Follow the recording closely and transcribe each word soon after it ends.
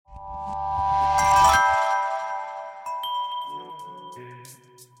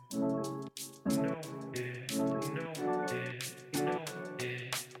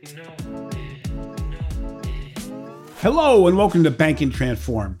Hello and welcome to Banking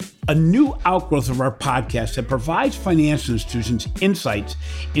Transform, a new outgrowth of our podcast that provides financial institutions insights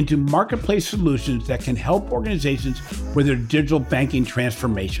into marketplace solutions that can help organizations with their digital banking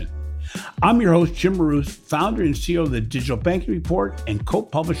transformation. I'm your host, Jim Marous, founder and CEO of the Digital Banking Report and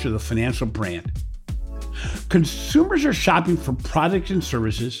co-publisher of the Financial Brand. Consumers are shopping for products and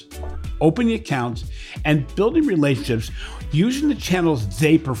services, opening accounts, and building relationships using the channels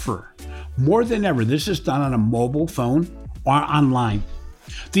they prefer. More than ever, this is done on a mobile phone or online.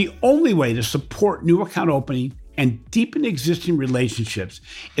 The only way to support new account opening and deepen existing relationships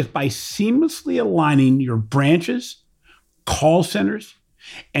is by seamlessly aligning your branches, call centers,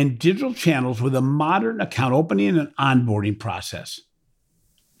 and digital channels with a modern account opening and onboarding process.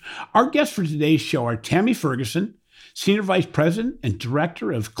 Our guests for today's show are Tammy Ferguson, Senior Vice President and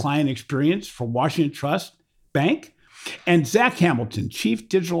Director of Client Experience for Washington Trust Bank, and Zach Hamilton, Chief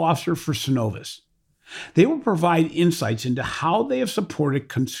Digital Officer for Synovus. They will provide insights into how they have supported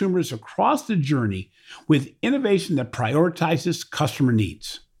consumers across the journey with innovation that prioritizes customer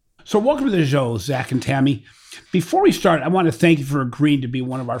needs. So welcome to the show, Zach and Tammy. Before we start, I want to thank you for agreeing to be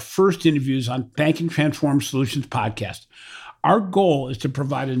one of our first interviews on Banking Transform Solutions podcast. Our goal is to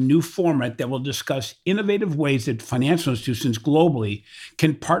provide a new format that will discuss innovative ways that financial institutions globally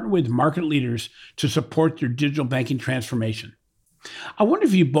can partner with market leaders to support their digital banking transformation. I wonder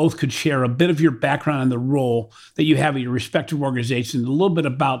if you both could share a bit of your background on the role that you have at your respective organizations, a little bit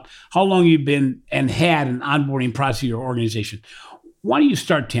about how long you've been and had an onboarding process in your organization. Why don't you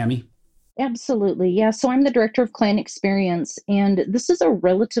start, Tammy? Absolutely. Yeah. So I'm the Director of Client Experience, and this is a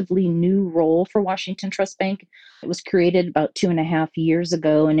relatively new role for Washington Trust Bank. It was created about 2.5 years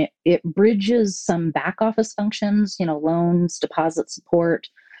ago, and it bridges some back office functions, loans, deposit support,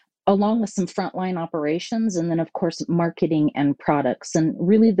 along with some frontline operations, and then, of course, marketing and products. And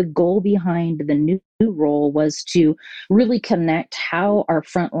really the goal behind the new role was to really connect how our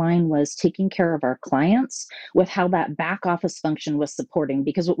frontline was taking care of our clients with how that back office function was supporting.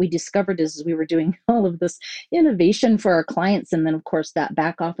 Because what we discovered is we were doing all of this innovation for our clients, and then, of course, that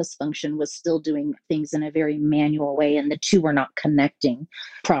back office function was still doing things in a very manual way, and the two were not connecting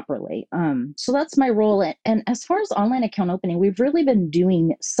properly. So that's my role. And as far as online account opening, we've really been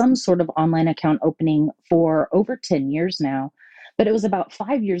doing some sort of online account opening for over 10 years now. But it was about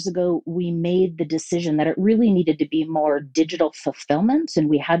 5 years ago, we made the decision that it really needed to be more digital fulfillment. And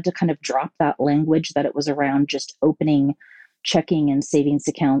we had to kind of drop that language that it was around just opening checking and savings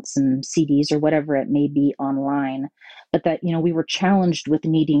accounts and CDs or whatever it may be online. But that, we were challenged with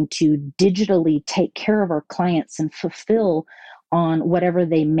needing to digitally take care of our clients and fulfill on whatever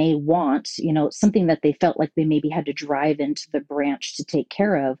they may want, something that they felt like they maybe had to drive into the branch to take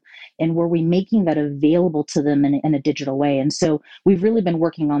care of. And were we making that available to them in a digital way? And so we've really been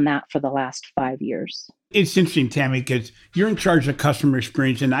working on that for the last 5 years. It's interesting, Tammy, because you're in charge of customer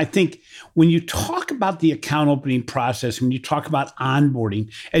experience. And I think when you talk about the account opening process, when you talk about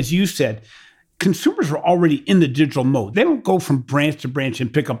onboarding, as you said, consumers are already in the digital mode. They don't go from branch to branch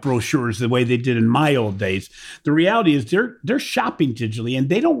and pick up brochures the way they did in my old days. The reality is they're shopping digitally, and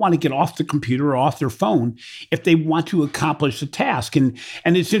they don't want to get off the computer or off their phone if they want to accomplish a task. And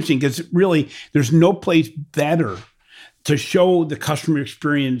it's interesting because really there's no place better to show the customer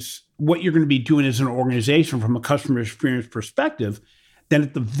experience what you're going to be doing as an organization from a customer experience perspective than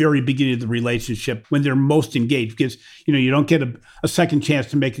at the very beginning of the relationship when they're most engaged, because you don't get a second chance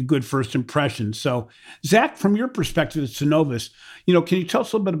to make a good first impression. So, Zach, from your perspective at Synovus, can you tell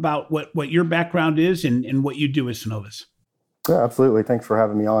us a little bit about what your background is and what you do at Synovus? Yeah, absolutely. Thanks for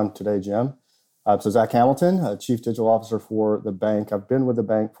having me on today, Jim. So Zach Hamilton, Chief Digital Officer for the bank. I've been with the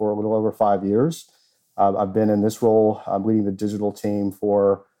bank for a little over 5 years. I've been in this role, leading the digital team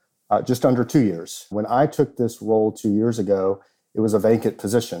for just under 2 years. When I took this role 2 years ago, it was a vacant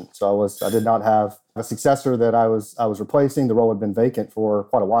position. So I did not have a successor that I was replacing. The role had been vacant for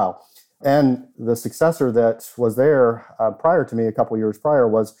quite a while. And the successor that was there prior to me, a couple of years prior,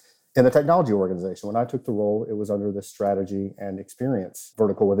 was in the technology organization. When I took the role, it was under the strategy and experience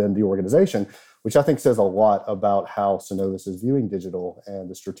vertical within the organization, which I think says a lot about how Synovus is viewing digital and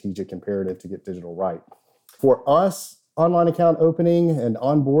the strategic imperative to get digital right. For us, online account opening and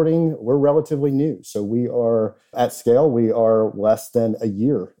onboarding, we're relatively new. So we are at scale. We are less than a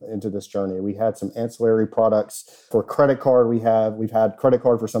year into this journey. We had some ancillary products for credit card. We've had credit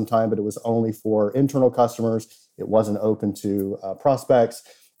card for some time, but it was only for internal customers. It wasn't open to prospects.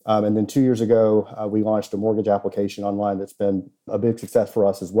 And then 2 years ago, we launched a mortgage application online that's been a big success for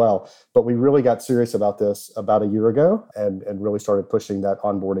us as well. But we really got serious about this about a year ago and really started pushing that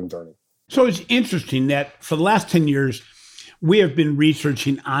onboarding journey. So it's interesting that for the last 10 years, we have been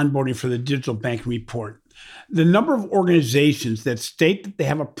researching onboarding for the Digital Banking Report. The number of organizations that state that they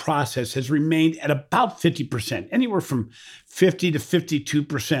have a process has remained at about 50%, anywhere from 50 to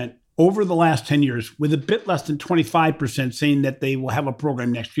 52% over the last 10 years, with a bit less than 25% saying that they will have a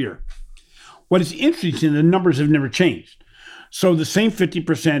program next year. What is interesting, the numbers have never changed. So the same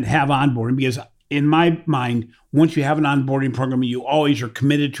 50% have onboarding, because in my mind, once you have an onboarding program, you always are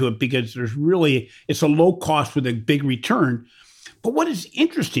committed to it because it's a low cost with a big return. But what is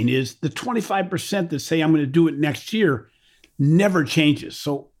interesting is the 25% that say I'm going to do it next year never changes.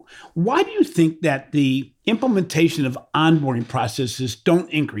 So why do you think that the implementation of onboarding processes don't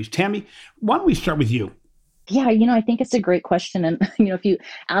increase? Tammy, why don't we start with you? Yeah, I think it's a great question. And, if you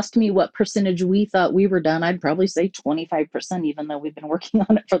asked me what percentage we thought we were done, I'd probably say 25%, even though we've been working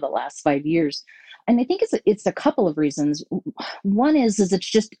on it for the last 5 years. And I think it's a couple of reasons. One is it's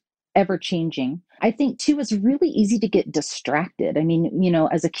just ever changing. I think two, it's really easy to get distracted. I mean,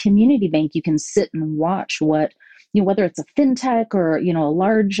 as a community bank, you can sit and watch what, whether it's a fintech or, a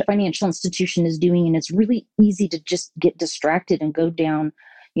large financial institution is doing, and it's really easy to just get distracted and go down,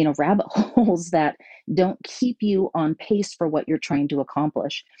 rabbit holes that don't keep you on pace for what you're trying to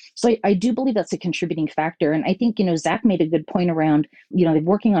accomplish. So I do believe that's a contributing factor. And I think, Zach made a good point around,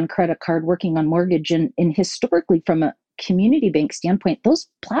 working on credit card, working on mortgage, and historically from a community bank standpoint, those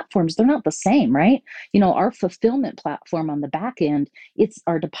platforms, they're not the same, right? Our fulfillment platform on the back end,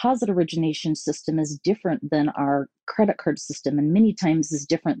 our deposit origination system is different than our credit card system, and many times is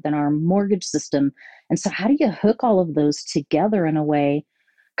different than our mortgage system. And so how do you hook all of those together in a way?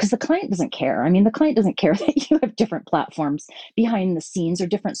 Because the client doesn't care. I mean, the client doesn't care that you have different platforms behind the scenes or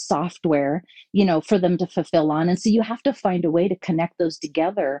different software, for them to fulfill on. And so you have to find a way to connect those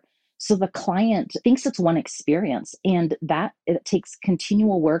together so the client thinks it's one experience, and that it takes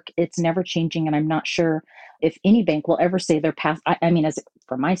continual work. It's never changing. And I'm not sure if any bank will ever say they're past. I mean,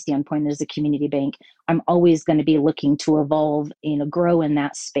 from my standpoint, as a community bank, I'm always going to be looking to evolve, grow in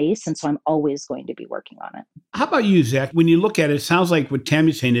that space. And so I'm always going to be working on it. How about you, Zach? When you look at it, it sounds like what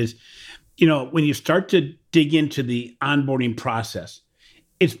Tammy's saying is, when you start to dig into the onboarding process,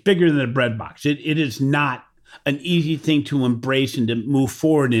 it's bigger than a bread box. It is not an easy thing to embrace and to move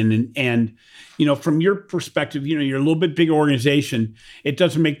forward in. And from your perspective, you're a little bit bigger organization. It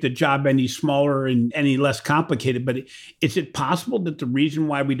doesn't make the job any smaller and any less complicated. But is it possible that the reason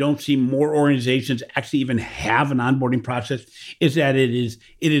why we don't see more organizations actually even have an onboarding process is that it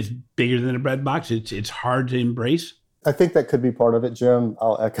is bigger than a bread box? It's hard to embrace? I think that could be part of it, Jim.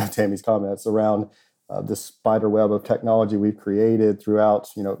 I'll echo Tammy's comments around this spider web of technology we've created throughout,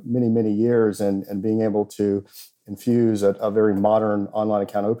 many, many years, and being able to infuse a very modern online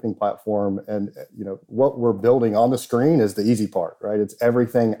account opening platform. And, what we're building on the screen is the easy part, right? It's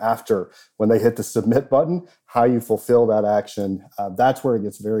everything after when they hit the submit button, how you fulfill that action. That's where it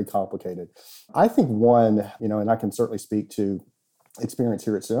gets very complicated. I think one, and I can certainly speak to experience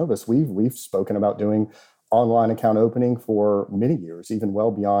here at Synovus, we've spoken about doing online account opening for many years, even well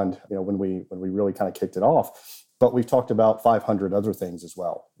beyond, when we really kind of kicked it off. But we've talked about 500 other things as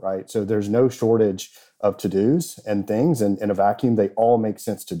well, right? So there's no shortage of to-dos and things, and in a vacuum, they all make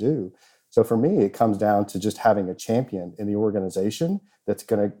sense to do. So for me, it comes down to just having a champion in the organization that's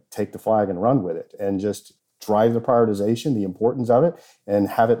going to take the flag and run with it and just drive the prioritization, the importance of it, and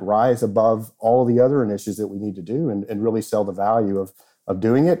have it rise above all the other initiatives that we need to do, and really sell the value of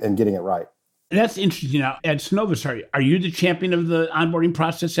doing it and getting it right. That's interesting. Now, at Synovus, are you the champion of the onboarding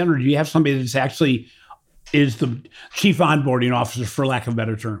process center, or do you have somebody that's actually is the chief onboarding officer, for lack of a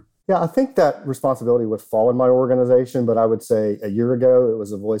better term? Yeah, I think that responsibility would fall in my organization, but I would say a year ago, it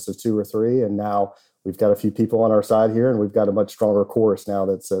was a voice of two or three, and now we've got a few people on our side here, and we've got a much stronger chorus now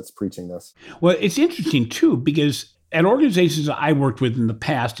that's preaching this. Well, it's interesting, too, because at organizations that I worked with in the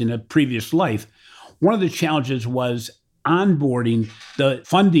past, in a previous life, one of the challenges was onboarding the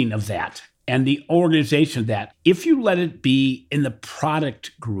funding of that and the organization of that. If you let it be in the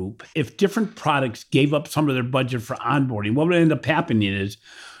product group, if different products gave up some of their budget for onboarding, what would end up happening is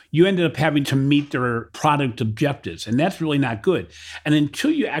you ended up having to meet their product objectives, and that's really not good. And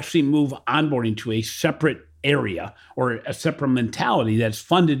until you actually move onboarding to a separate area or a separate mentality that's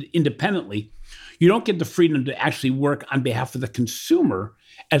funded independently, you don't get the freedom to actually work on behalf of the consumer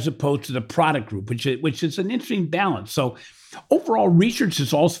as opposed to the product group, which is an interesting balance. So overall, research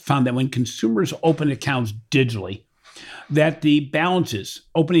has also found that when consumers open accounts digitally, that the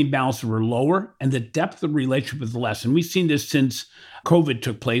opening balances were lower and the depth of relationship was less. And we've seen this since COVID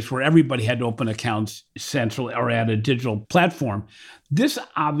took place, where everybody had to open accounts centrally or at a digital platform. This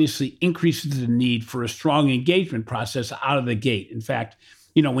obviously increases the need for a strong engagement process out of the gate. In fact,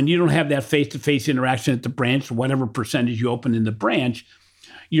 when you don't have that face-to-face interaction at the branch, or whatever percentage you open in the branch,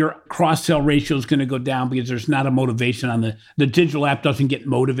 your cross-sell ratio is going to go down because there's not a motivation on the digital app doesn't get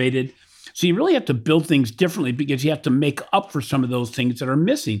motivated. So you really have to build things differently because you have to make up for some of those things that are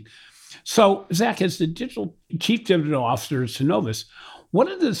missing. So Zach, as the chief digital officer at Synovus, what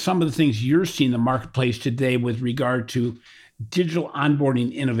are some of the things you're seeing in the marketplace today with regard to digital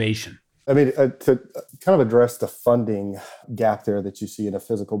onboarding innovation? I mean, to kind of address the funding gap there that you see in a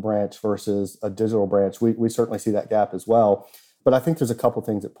physical branch versus a digital branch, we certainly see that gap as well. But I think there's a couple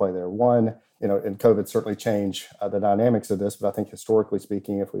things at play there. One, and COVID certainly changed the dynamics of this, but I think historically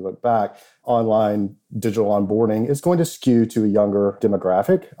speaking, if we look back, online digital onboarding is going to skew to a younger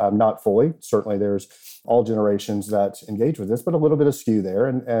demographic, not fully. Certainly there's all generations that engage with this, but a little bit of skew there.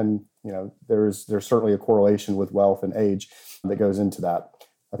 And there's certainly a correlation with wealth and age that goes into that.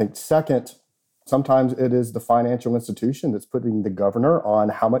 I think second, sometimes it is the financial institution that's putting the governor on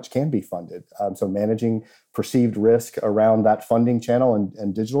how much can be funded. So managing perceived risk around that funding channel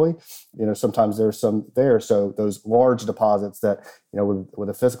and digitally, sometimes there's some there. So those large deposits that, with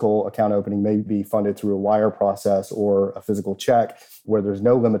a physical account opening may be funded through a wire process or a physical check where there's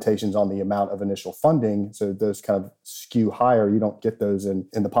no limitations on the amount of initial funding. So those kind of skew higher. You don't get those in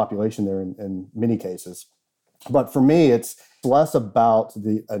the population there in many cases. But for me, it's less about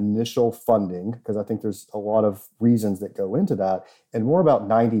the initial funding, because I think there's a lot of reasons that go into that, and more about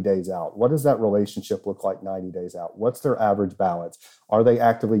 90 days out. What does that relationship look like 90 days out? What's their average balance? Are they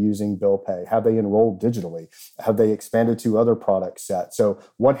actively using bill pay? Have they enrolled digitally? Have they expanded to other product sets? So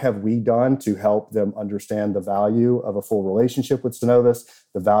what have we done to help them understand the value of a full relationship with Synovus,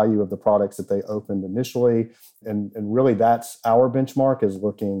 the value of the products that they opened initially? And really that's our benchmark, is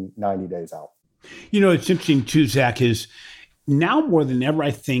looking 90 days out. It's interesting too, Zach, is now more than ever,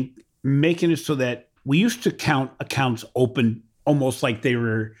 I think, making it so that we used to count accounts open almost like they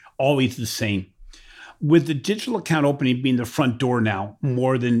were always the same. With the digital account opening being the front door now,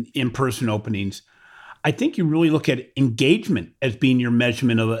 more than in-person openings, I think you really look at engagement as being your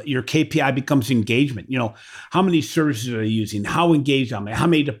measurement of your KPI becomes engagement. How many services are they using? How engaged are they? How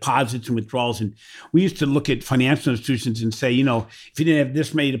many deposits and withdrawals? And we used to look at financial institutions and say, if you didn't have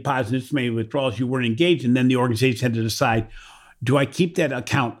this many deposits, this many withdrawals, you weren't engaged. And then the organization had to decide, do I keep that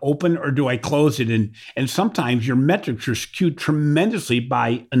account open or do I close it? And sometimes your metrics are skewed tremendously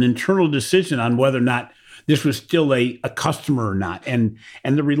by an internal decision on whether or not this was still a customer or not. And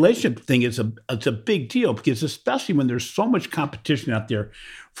the relationship thing it's a big deal, because especially when there's so much competition out there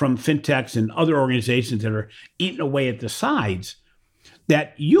from fintechs and other organizations that are eating away at the sides,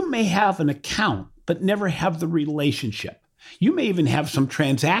 that you may have an account but never have the relationship. You may even have some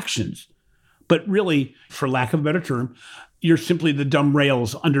transactions, but really, for lack of a better term, you're simply the dumb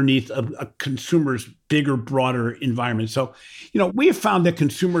rails underneath a consumer's bigger, broader environment. So, we have found that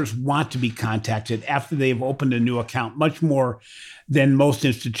consumers want to be contacted after they've opened a new account much more than most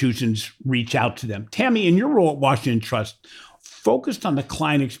institutions reach out to them. Tammy, in your role at Washington Trust, focused on the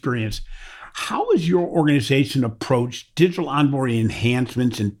client experience, how has your organization approached digital onboarding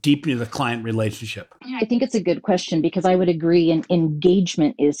enhancements and deepening the client relationship? Yeah, I think it's a good question, because I would agree, and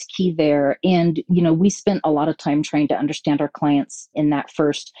engagement is key there. And, we spent a lot of time trying to understand our clients in that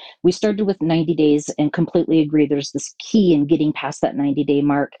first. We started with 90 days and completely agree there's this key in getting past that 90-day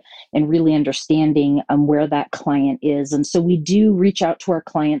mark and really understanding where that client is. And so we do reach out to our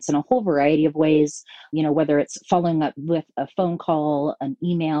clients in a whole variety of ways, whether it's following up with a phone call, an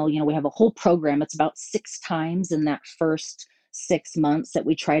email. We have a whole program. It's about 6 times in that first 6 months that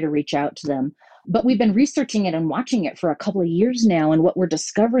we try to reach out to them. But we've been researching it and watching it for a couple of years now. And what we're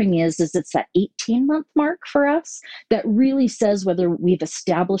discovering is it's that 18-month mark for us that really says whether we've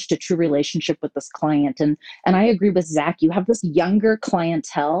established a true relationship with this client. And I agree with Zach. You have this younger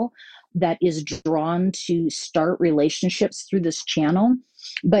clientele that is drawn to start relationships through this channel.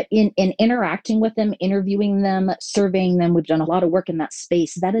 But in interacting with them, interviewing them, surveying them, we've done a lot of work in that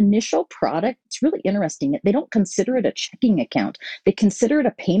space. That initial product, it's really interesting. They don't consider it a checking account. They consider it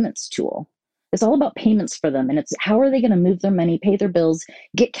a payments tool. It's all about payments for them. And it's how are they going to move their money, pay their bills,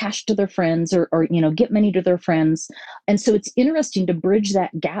 get cash to their friends, or get money to their friends. And so it's interesting to bridge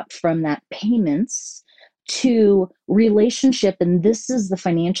that gap from that payments to relationship. And this is the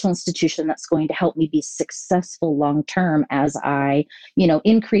financial institution that's going to help me be successful long-term as I,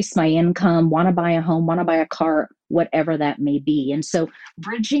 increase my income, want to buy a home, want to buy a car, whatever that may be. And so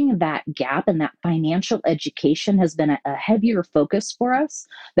bridging that gap and that financial education has been a heavier focus for us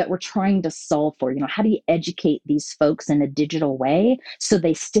that we're trying to solve for. How do you educate these folks in a digital way so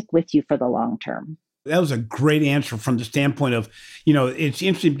they stick with you for the long term? That was a great answer from the standpoint of, it's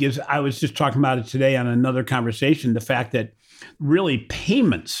interesting because I was just talking about it today on another conversation, the fact that really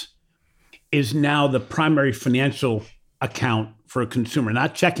payments is now the primary financial account for a consumer,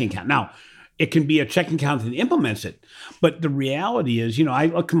 not checking account. Now, it can be a checking account that implements it. But the reality is, I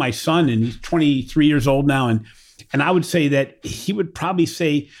look at my son and he's 23 years old now, and I would say that he would probably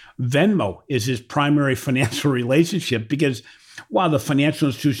say Venmo is his primary financial relationship, because while the financial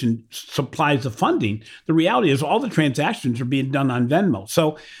institution supplies the funding, the reality is all the transactions are being done on Venmo.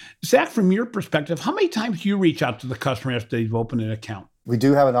 So, Zach, from your perspective, how many times do you reach out to the customer after they've opened an account? We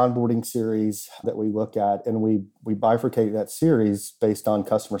do have an onboarding series that we look at, and we bifurcate that series based on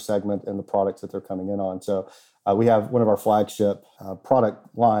customer segment and the products that they're coming in on. So we have one of our flagship product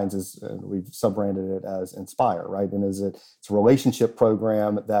lines is we've sub-branded it as Inspire, right? And it's a relationship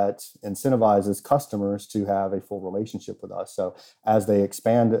program that incentivizes customers to have a full relationship with us. So as they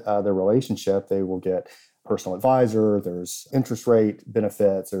expand their relationship, they will get personal advisor, there's interest rate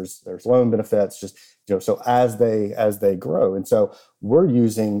benefits, there's loan benefits, just so as they grow. And so we're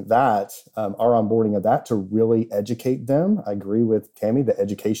using that, our onboarding of that, to really educate them. I agree with Tammy that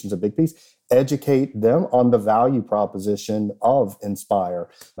education's a big piece. Educate them on the value proposition of Inspire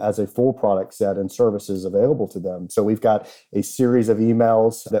as a full product set and services available to them. So we've got a series of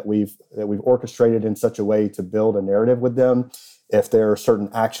emails that we've orchestrated in such a way to build a narrative with them. If there are certain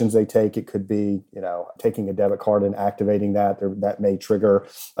actions they take, it could be, taking a debit card and activating that may trigger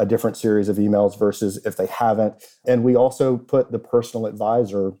a different series of emails versus if they haven't. And we also put the personal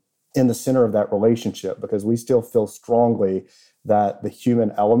advisor in the center of that relationship, because we still feel strongly that the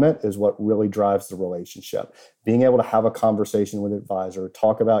human element is what really drives the relationship. Being able to have a conversation with an advisor,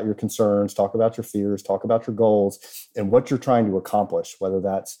 talk about your concerns, talk about your fears, talk about your goals, and what you're trying to accomplish, whether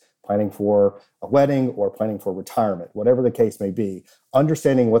that's planning for a wedding or planning for retirement, whatever the case may be,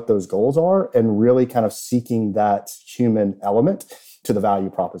 understanding what those goals are and really kind of seeking that human element to the value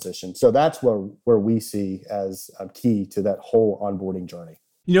proposition. So that's where we see as a key to that whole onboarding journey.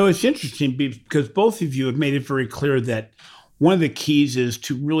 It's interesting because both of you have made it very clear that one of the keys is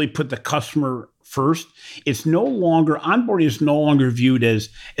to really put the customer first. Onboarding is no longer viewed as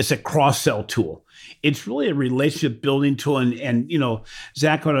a cross-sell tool. It's really a relationship building tool. And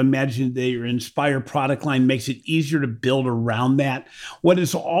Zach, I would imagine that your Inspire product line makes it easier to build around that. What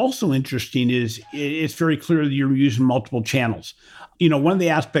is also interesting is it's very clear that you're using multiple channels. One of the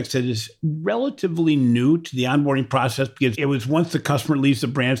aspects that is relatively new to the onboarding process, because it was once the customer leaves the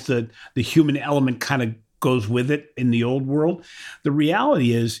branch, the human element kind of goes with it in the old world. The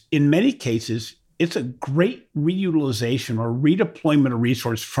reality is, in many cases, it's a great reutilization or redeployment of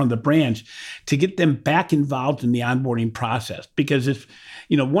resource from the branch to get them back involved in the onboarding process. Because it's,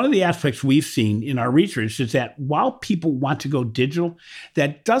 one of the aspects we've seen in our research is that while people want to go digital,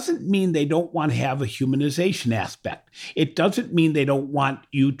 that doesn't mean they don't want to have a humanization aspect. It doesn't mean they don't want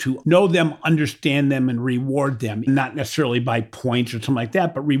you to know them, understand them, and reward them, not necessarily by points or something like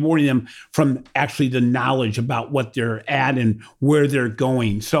that, but rewarding them from actually the knowledge about what they're at and where they're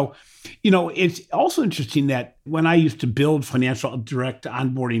going. So, it's also interesting that when I used to build financial direct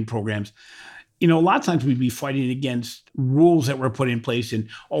onboarding programs, a lot of times we'd be fighting against rules that were put in place, and,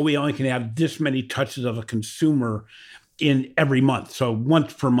 we only can have this many touches of a consumer in every month. So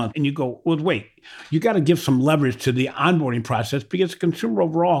once per month. And you go, well, wait, you got to give some leverage to the onboarding process, because the consumer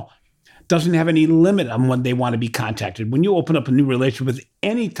overall doesn't have any limit on when they want to be contacted. When you open up a new relationship with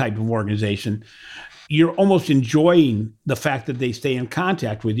any type of organization, you're almost enjoying the fact that they stay in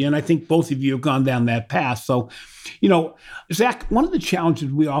contact with you. And I think both of you have gone down that path. So, Zach, one of the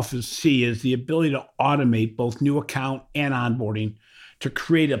challenges we often see is the ability to automate both new account and onboarding to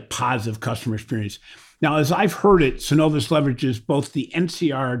create a positive customer experience. Now, as I've heard it, Synovus leverages both the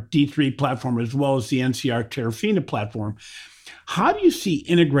NCR D3 platform as well as the NCR Terafina platform. How do you see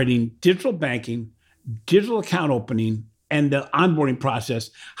integrating digital banking, digital account opening, and the onboarding process?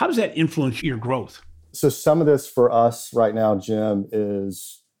 How does that influence your growth? So some of this for us right now, Jim,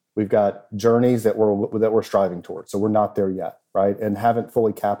 is we've got journeys that we're striving towards. So we're not there yet, right? And haven't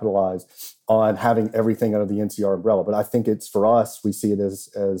fully capitalized on having everything under the NCR umbrella. But I think it's, for us, we see it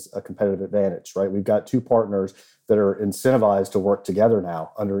as a competitive advantage, right? We've got two partners that are incentivized to work together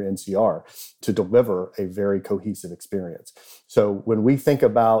now under NCR to deliver a very cohesive experience. So when we think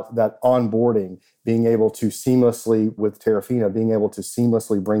about that onboarding, being able to seamlessly, with Terafina, being able to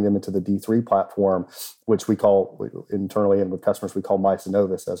seamlessly bring them into the D3 platform, which we call internally and with customers, we call My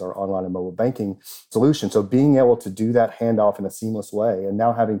Synovus as our online and mobile banking solution. So being able to do that handoff in a seamless way, and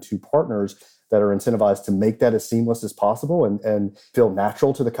now having two partners that are incentivized to make that as seamless as possible and feel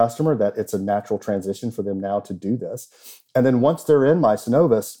natural to the customer, that it's a natural transition for them now to do this. And then once they're in My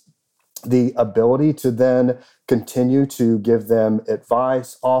Synovus, the ability to then continue to give them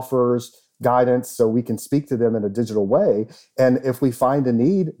advice, offers, guidance so we can speak to them in a digital way. And if we find a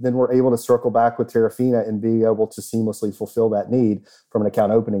need, then we're able to circle back with Terafina and be able to seamlessly fulfill that need from an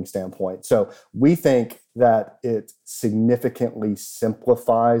account opening standpoint. So we think that it significantly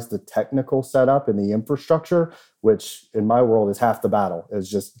simplifies the technical setup and the infrastructure, which in my world is half the battle, is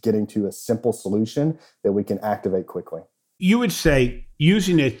just getting to a simple solution that we can activate quickly. You would say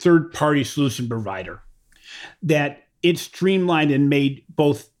using a third-party solution provider, that it streamlined and made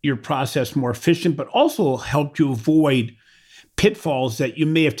both your process more efficient, but also helped you avoid pitfalls that you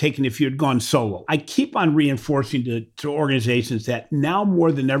may have taken if you had gone solo. I keep on reinforcing to organizations that now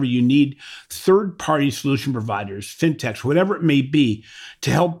more than ever, you need third-party solution providers, fintechs, whatever it may be,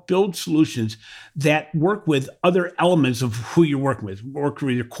 to help build solutions that work with other elements of who you're working with. Working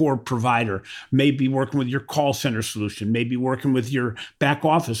with your core provider, maybe working with your call center solution, maybe working with your back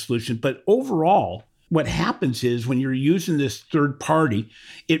office solution. But overall, what happens is when you're using this third party,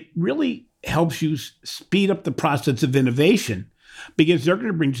 it really helps you speed up the process of innovation because they're going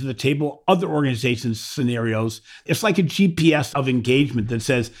to bring to the table other organizations' scenarios. It's like a GPS of engagement that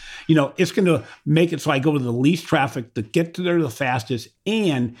says, it's going to make it so I go to the least traffic to get to there the fastest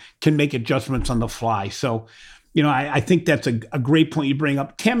and can make adjustments on the fly. So, I think that's a great point you bring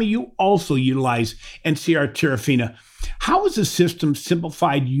up. Tammy, you also utilize NCR Terafina. How has the system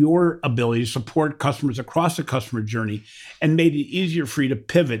simplified your ability to support customers across the customer journey and made it easier for you to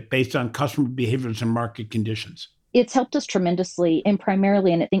pivot based on customer behaviors and market conditions? It's helped us tremendously, and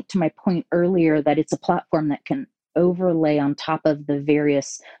primarily, and I think to my point earlier, that it's a platform that can overlay on top of the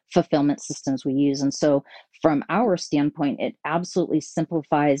various fulfillment systems we use. And so from our standpoint, it absolutely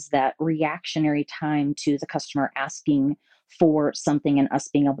simplifies that reactionary time to the customer asking for something and us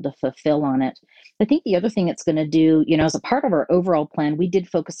being able to fulfill on it. I think the other thing it's going to do, as a part of our overall plan, we did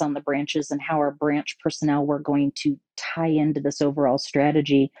focus on the branches and how our branch personnel were going to tie into this overall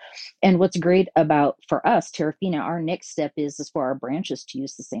strategy. And what's great about, for us, Terafina, our next step is for our branches to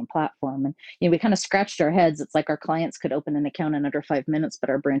use the same platform. And, we kind of scratched our heads. It's like our clients could open an account in under 5 minutes, but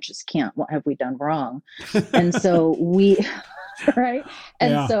our branches can't. What have we done wrong? And so right?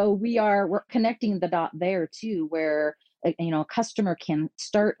 And so we're connecting the dot there too, where a customer can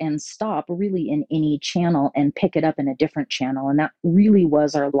start and stop really in any channel and pick it up in a different channel. And that really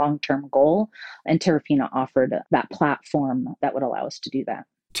was our long-term goal. And Terafina offered that platform that would allow us to do that.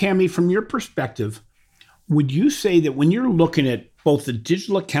 Tammy, from your perspective, would you say that when you're looking at both the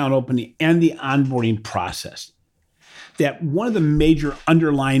digital account opening and the onboarding process, that one of the major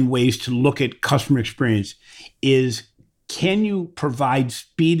underlying ways to look at customer experience is, can you provide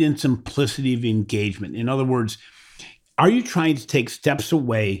speed and simplicity of engagement? In other words, are you trying to take steps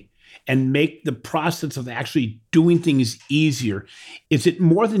away and make the process of actually doing things easier? Is it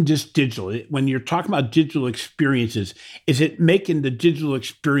more than just digital? When you're talking about digital experiences, is it making the digital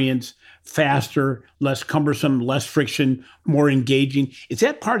experience faster, less cumbersome, less friction, more engaging? Is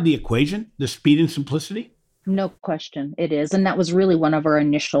that part of the equation, the speed and simplicity? No question, it is. And that was really one of our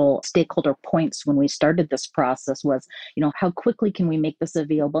initial stakeholder points when we started this process was, how quickly can we make this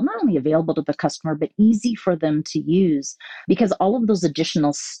available, not only available to the customer, but easy for them to use? Because all of those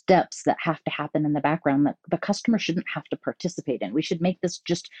additional steps that have to happen in the background that the customer shouldn't have to participate in. We should make this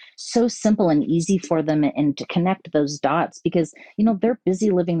just so simple and easy for them and to connect those dots because, they're busy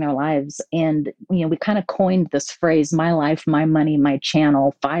living their lives. And, we kind of coined this phrase, my life, my money, my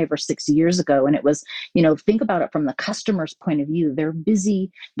channel 5 or 6 years ago. And it was, think about it from the customer's point of view. They're busy,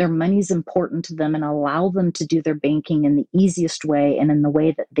 their money's important to them, and allow them to do their banking in the easiest way and in the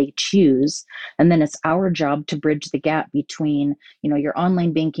way that they choose. And then it's our job to bridge the gap between, your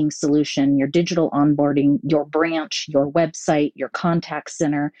online banking solution, your digital onboarding, your branch, your website, your contact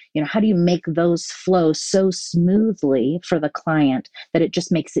center. How do you make those flow so smoothly for the client that it just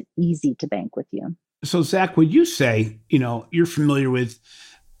makes it easy to bank with you? So Zach, would you say, you're familiar with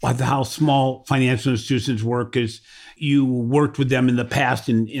how small financial institutions work, is you worked with them in the past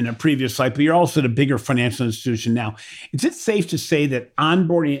in a previous life, but you're also at a bigger financial institution now. Is it safe to say that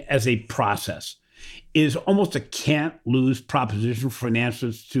onboarding as a process is almost a can't lose proposition for financial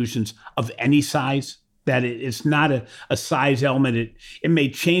institutions of any size? That it's not a size element. It may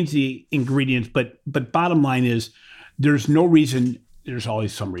change the ingredients, but bottom line is there's no reason, there's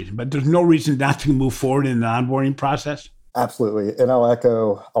always some reason, but there's no reason not to move forward in the onboarding process. Absolutely. And I'll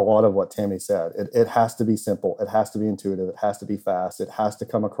echo a lot of what Tammy said. It has to be simple. It has to be intuitive. It has to be fast. It has to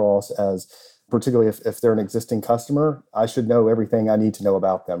come across as, particularly if they're an existing customer, I should know everything I need to know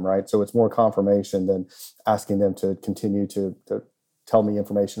about them, right? So it's more confirmation than asking them to continue to tell me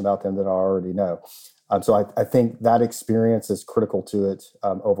information about them that I already know. So I think that experience is critical to it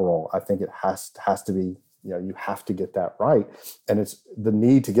overall. I think it has to be you have to get that right. And it's the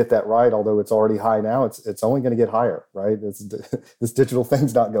need to get that right, although it's already high now, it's only going to get higher, right? This digital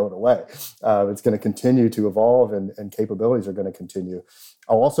thing's not going away. It's going to continue to evolve, and capabilities are going to continue.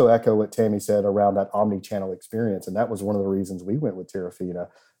 I'll also echo what Tammy said around that omni-channel experience. And that was one of the reasons we went with Terafina,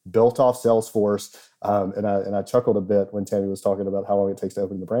 built off Salesforce. And I chuckled a bit when Tammy was talking about how long it takes to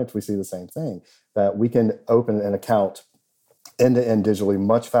open the branch. We see the same thing, that we can open an account end-to-end digitally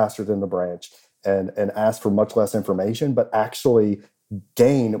much faster than the branch, and ask for much less information, but actually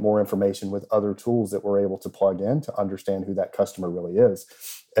gain more information with other tools that we're able to plug in to understand who that customer really is.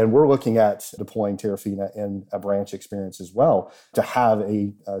 And we're looking at deploying Terafina in a branch experience as well, to have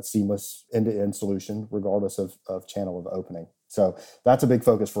a seamless end-to-end solution regardless of channel of opening. So that's a big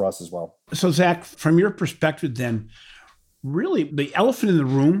focus for us as well. So Zach, from your perspective then, really the elephant in the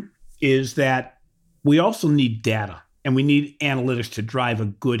room is that we also need data, and we need analytics to drive a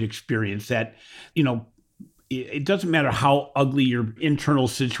good experience. That, it doesn't matter how ugly your internal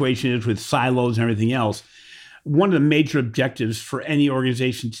situation is with silos and everything else. One of the major objectives for any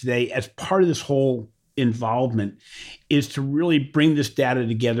organization today, as part of this whole involvement, is to really bring this data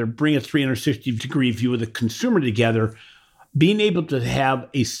together, bring a 360-degree view of the consumer together, being able to have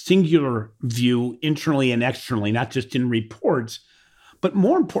a singular view internally and externally, not just in reports, but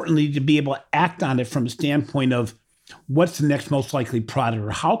more importantly, to be able to act on it from a standpoint of what's the next most likely product,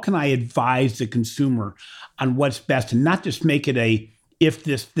 or how can I advise the consumer on what's best, and not just make it a if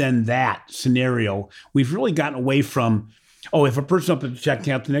this, then that scenario. We've really gotten away from, if a person opens a checking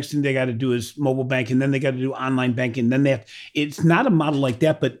account, the next thing they got to do is mobile banking, then they got to do online banking, then it's not a model like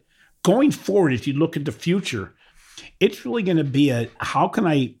that. But going forward, if you look at the future, it's really going to be how can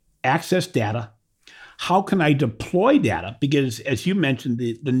I access data? How can I deploy data? Because as you mentioned,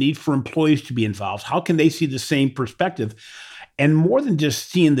 the need for employees to be involved, how can they see the same perspective? And more than just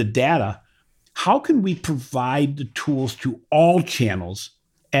seeing the data, how can we provide the tools to all channels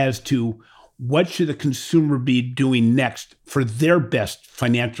as to what should the consumer be doing next for their best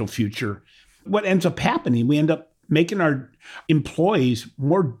financial future? What ends up happening, we end up making our employees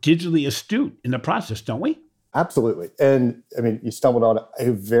more digitally astute in the process, don't we? Absolutely. And I mean, you stumbled on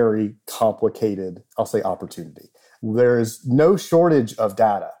a very complicated, I'll say, opportunity. There's no shortage of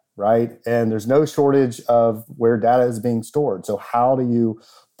data, right? And there's no shortage of where data is being stored. So how do you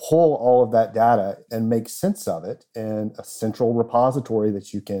pull all of that data and make sense of it in a central repository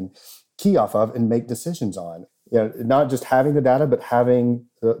that you can key off of and make decisions on? Not just having the data, but having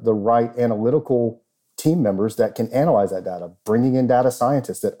the right analytical team members that can analyze that data, bringing in data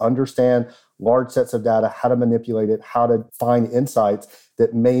scientists that understand large sets of data, how to manipulate it, how to find insights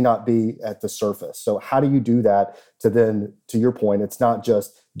that may not be at the surface. So how do you do that to then, to your point, it's not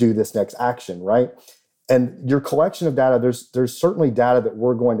just do this next action, right? And your collection of data, there's certainly data that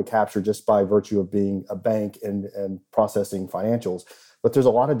we're going to capture just by virtue of being a bank and processing financials. But there's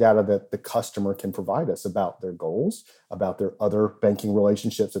a lot of data that the customer can provide us about their goals, about their other banking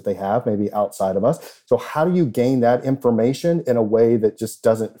relationships that they have, maybe outside of us. So how do you gain that information in a way that just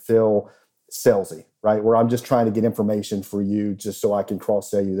doesn't feel salesy, right? Where I'm just trying to get information for you just so I can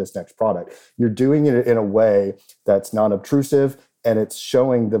cross-sell you this next product. You're doing it in a way that's non-obtrusive, and it's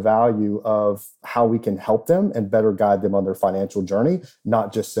showing the value of how we can help them and better guide them on their financial journey,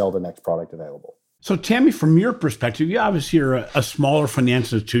 not just sell the next product available. So Tammy, from your perspective, you obviously are a smaller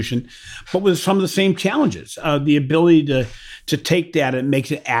financial institution, but with some of the same challenges, the ability to take data and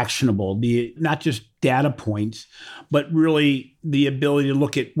make it actionable, not just data points, but really the ability to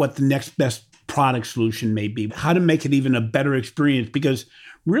look at what the next best product solution may be, how to make it even a better experience. Because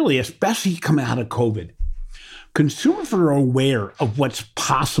really, especially coming out of COVID, consumers are aware of what's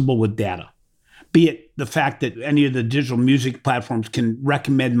possible with data. Be it the fact that any of the digital music platforms can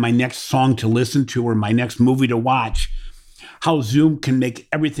recommend my next song to listen to or my next movie to watch, how Zoom can make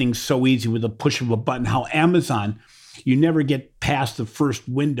everything so easy with a push of a button, how Amazon, you never get past the first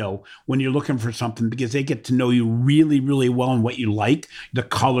window when you're looking for something because they get to know you really, really well and what you like, the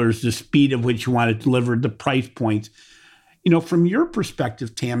colors, the speed of which you want it delivered, the price points. From your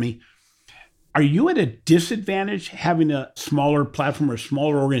perspective, Tammy, are you at a disadvantage having a smaller platform or a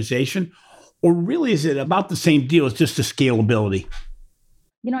smaller organization? Or really, is it about the same deal? It's just the scalability?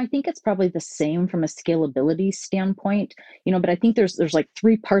 I think it's probably the same from a scalability standpoint, but I think there's like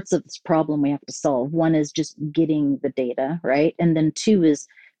three parts of this problem we have to solve. One is just getting the data, right? And then two is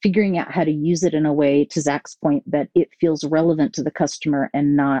figuring out how to use it in a way, to Zach's point, that it feels relevant to the customer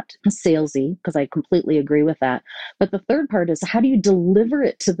and not salesy, because I completely agree with that. But the third part is, how do you deliver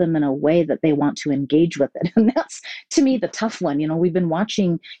it to them in a way that they want to engage with it? And that's, to me, the tough one. We've been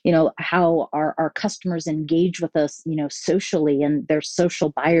watching, how our customers engage with us, socially, and their social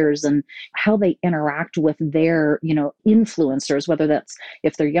buyers, and how they interact with their, influencers, whether that's,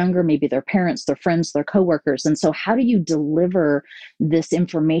 if they're younger, maybe their parents, their friends, their coworkers. And so how do you deliver this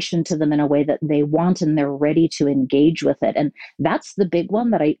information to them in a way that they want and they're ready to engage with it? And that's the big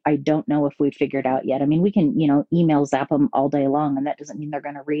one that I don't know if we've figured out yet. I mean, we can, email zap them all day long, and that doesn't mean they're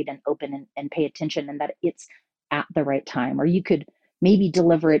going to read and open and pay attention, and that it's at the right time. Or you could maybe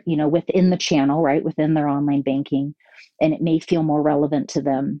deliver it, within the channel, right, within their online banking, and it may feel more relevant to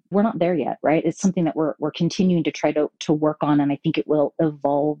them. We're not there yet, right? It's something that we're continuing to try to work on, and I think it will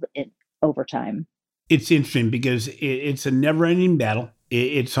evolve over time. It's interesting because it's a never-ending battle.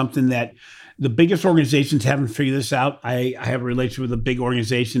 It's something that the biggest organizations haven't figured this out. I have a relationship with a big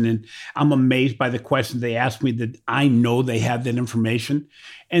organization, and I'm amazed by the questions they ask me that I know they have that information.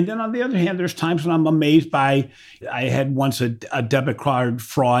 And then on the other hand, there's times when I'm amazed by, I had once a debit card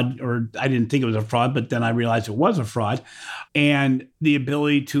fraud, or I didn't think it was a fraud, but then I realized it was a fraud. And the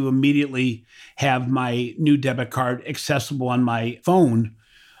ability to immediately have my new debit card accessible on my phone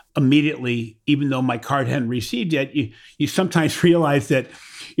immediately, even though my card hadn't received yet, you sometimes realize that,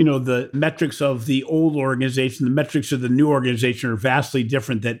 the metrics of the old organization, the metrics of the new organization are vastly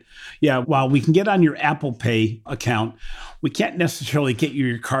different. That, while we can get on your Apple Pay account, we can't necessarily get you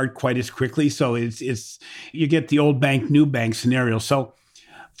your card quite as quickly. So it's you get the old bank, new bank scenario. So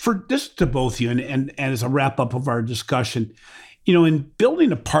for this to both of you, and as a wrap up of our discussion, in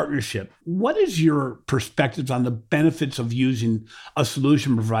building a partnership, what is your perspectives on the benefits of using a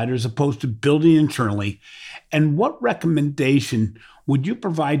solution provider as opposed to building internally? And what recommendation would you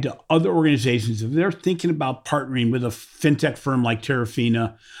provide to other organizations if they're thinking about partnering with a fintech firm like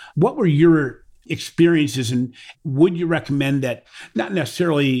Terafina? What were your experiences, and would you recommend that, not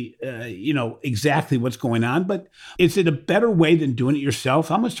necessarily, exactly what's going on, but is it a better way than doing it yourself?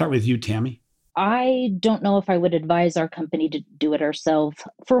 I'm going to start with you, Tammy. I don't know if I would advise our company to do it ourselves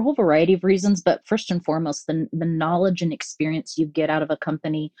for a whole variety of reasons, but first and foremost, the knowledge and experience you get out of a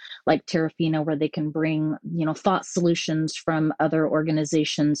company like Terafina, where they can bring, thought solutions from other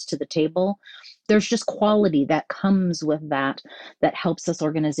organizations to the table. There's just quality that comes with that helps us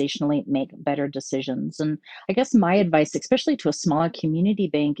organizationally make better decisions. And I guess my advice, especially to a smaller community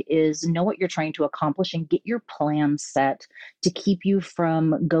bank, is know what you're trying to accomplish and get your plan set to keep you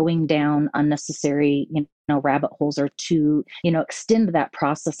from going down unnecessary, rabbit holes, or to, extend that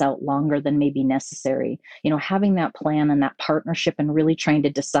process out longer than may be necessary. Having that plan and that partnership, and really trying to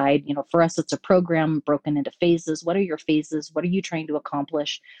decide, for us, it's a program broken into phases. What are your phases? What are you trying to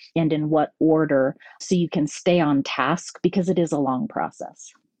accomplish? And in what order? So you can stay on task, because it is a long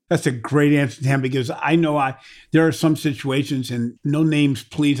process. That's a great answer, Tam, because I know there are some situations, and no names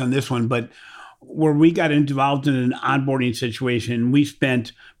please on this one, but where we got involved in an onboarding situation, we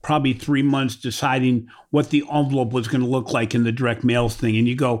spent probably 3 months deciding what the envelope was going to look like in the direct mails thing. And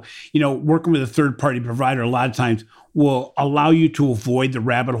you go, working with a third-party provider a lot of times will allow you to avoid the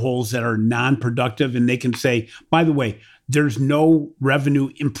rabbit holes that are non-productive. And they can say, by the way, there's no revenue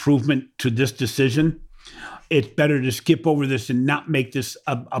improvement to this decision. It's better to skip over this and not make this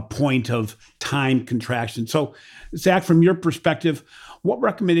a point of time contraction. So, Zach, from your perspective, what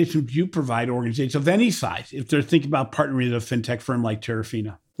recommendations do you provide organizations of any size if they're thinking about partnering with a fintech firm like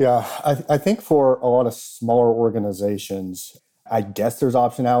Terafina? Yeah, I think for a lot of smaller organizations, I guess there's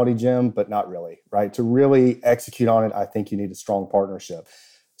optionality, Jim, but not really, right? To really execute on it, I think you need a strong partnership.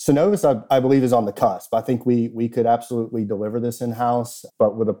 Synovus, I believe, is on the cusp. I think we could absolutely deliver this in-house,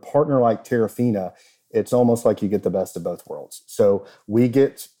 but with a partner like Terafina, it's almost like you get the best of both worlds. So we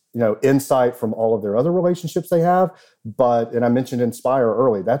get insight from all of their other relationships they have. And I mentioned Inspire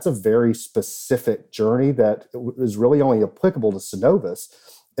early, that's a very specific journey that is really only applicable to Synovus.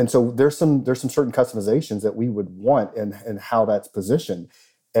 And so there's some certain customizations that we would want in how that's positioned.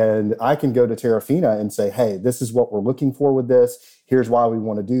 And I can go to Terafina and say, hey, this is what we're looking for with this. Here's why we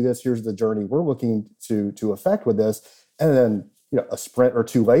want to do this. Here's the journey we're looking to affect with this. And then a sprint or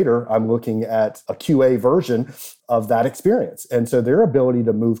two later, I'm looking at a QA version of that experience. And so their ability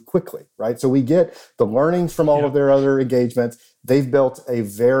to move quickly, right? So we get the learnings from all of their other engagements. They've built a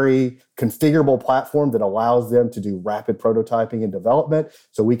very configurable platform that allows them to do rapid prototyping and development,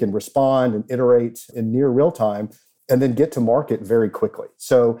 so we can respond and iterate in near real time and then get to market very quickly.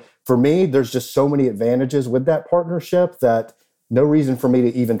 So for me, there's just so many advantages with that partnership that no reason for me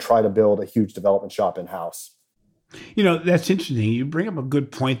to even try to build a huge development shop in-house. That's interesting. You bring up a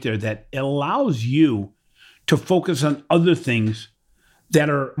good point there that it allows you to focus on other things that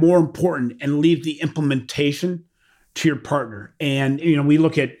are more important and leave the implementation to your partner. And, we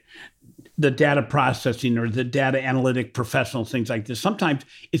look at the data processing or the data analytic professionals, things like this. Sometimes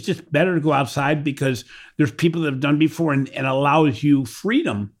it's just better to go outside because there's people that have done before and allows you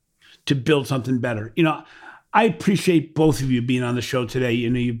freedom to build something better. I appreciate both of you being on the show today.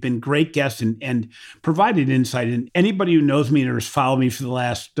 You've been great guests and provided insight. And anybody who knows me or has followed me for the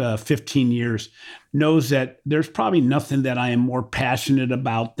last 15 years knows that there's probably nothing that I am more passionate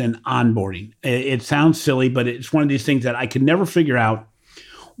about than onboarding. It sounds silly, but it's one of these things that I could never figure out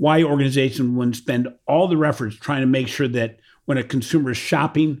why organizations wouldn't spend all their efforts trying to make sure that when a consumer is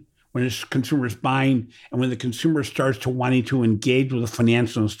shopping, when a consumer is buying, and when the consumer starts to wanting to engage with a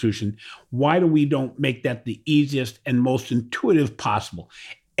financial institution, why do we don't make that the easiest and most intuitive possible?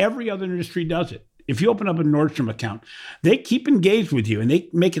 Every other industry does it. If you open up a Nordstrom account, they keep engaged with you and they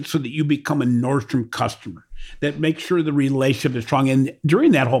make it so that you become a Nordstrom customer, that makes sure the relationship is strong. And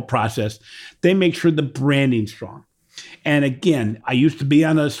during that whole process, they make sure the branding's strong. And again, I used to be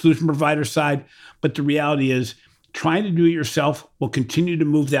on the solution provider side, but the reality is trying to do it yourself will continue to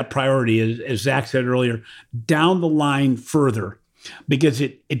move that priority, as Zach said earlier, down the line further, because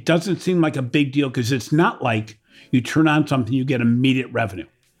it doesn't seem like a big deal because it's not like you turn on something, you get immediate revenue.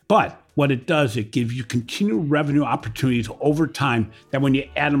 But what it does, it gives you continued revenue opportunities over time that when you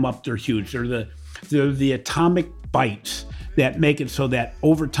add them up, they're huge. They're the atomic bites that make it so that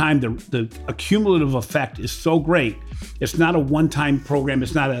over time, the accumulative effect is so great. It's not a one-time program.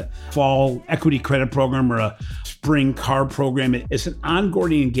 It's not a fall equity credit program or a spring car program. It's an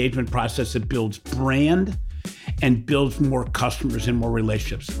ongoing engagement process that builds brand and builds more customers and more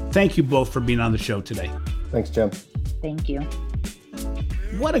relationships. Thank you both for being on the show today. Thanks, Jim. Thank you.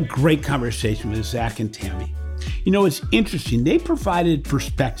 What a great conversation with Zach and Tammy. It's interesting. They provided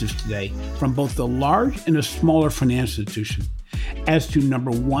perspectives today from both the large and the smaller financial institution as to,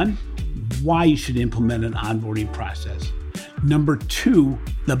 number one, why you should implement an onboarding process. Number two,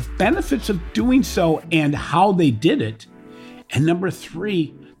 the benefits of doing so and how they did it. And number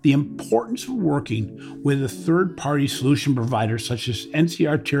three, the importance of working with a third-party solution provider such as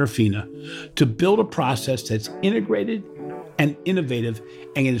NCR Terrafina to build a process that's integrated and innovative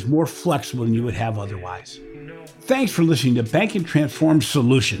and is more flexible than you would have otherwise. Thanks for listening to Banking Transform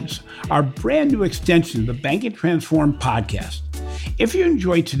Solutions, our brand new extension of the Banking Transform podcast. If you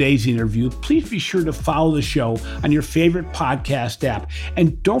enjoyed today's interview, please be sure to follow the show on your favorite podcast app.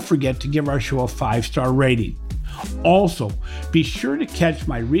 And don't forget to give our show a 5-star rating. Also, be sure to catch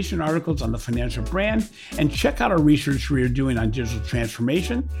my recent articles on the financial brand and check out our research we are doing on digital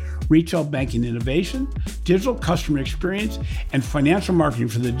transformation, retail banking innovation, digital customer experience, and financial marketing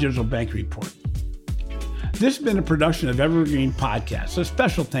for the Digital Bank Report. This has been a production of Evergreen Podcasts. A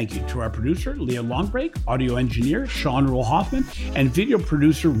special thank you to our producer, Leah Longbreak, audio engineer, Sean Rule-Hoffman, and video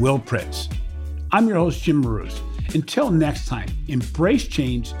producer, Will Pritz. I'm your host, Jim Marous. Until next time, embrace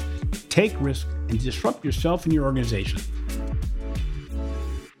change, take risks, and disrupt yourself and your organization.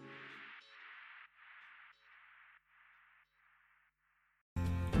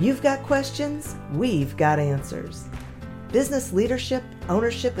 You've got questions, we've got answers. Business leadership,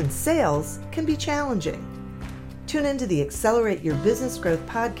 ownership, and sales can be challenging. Tune into the Accelerate Your Business Growth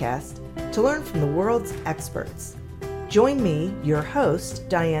podcast to learn from the world's experts. Join me, your host,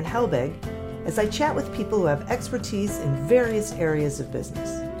 Diane Helbig, as I chat with people who have expertise in various areas of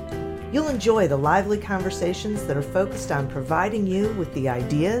business. You'll enjoy the lively conversations that are focused on providing you with the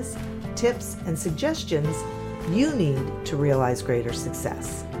ideas, tips, and suggestions you need to realize greater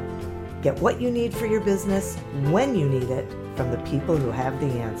success. Get what you need for your business when you need it from the people who have the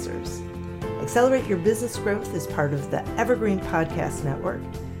answers. Accelerate Your Business Growth is part of the Evergreen Podcast Network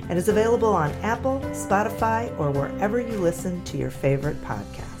and is available on Apple, Spotify, or wherever you listen to your favorite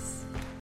podcast.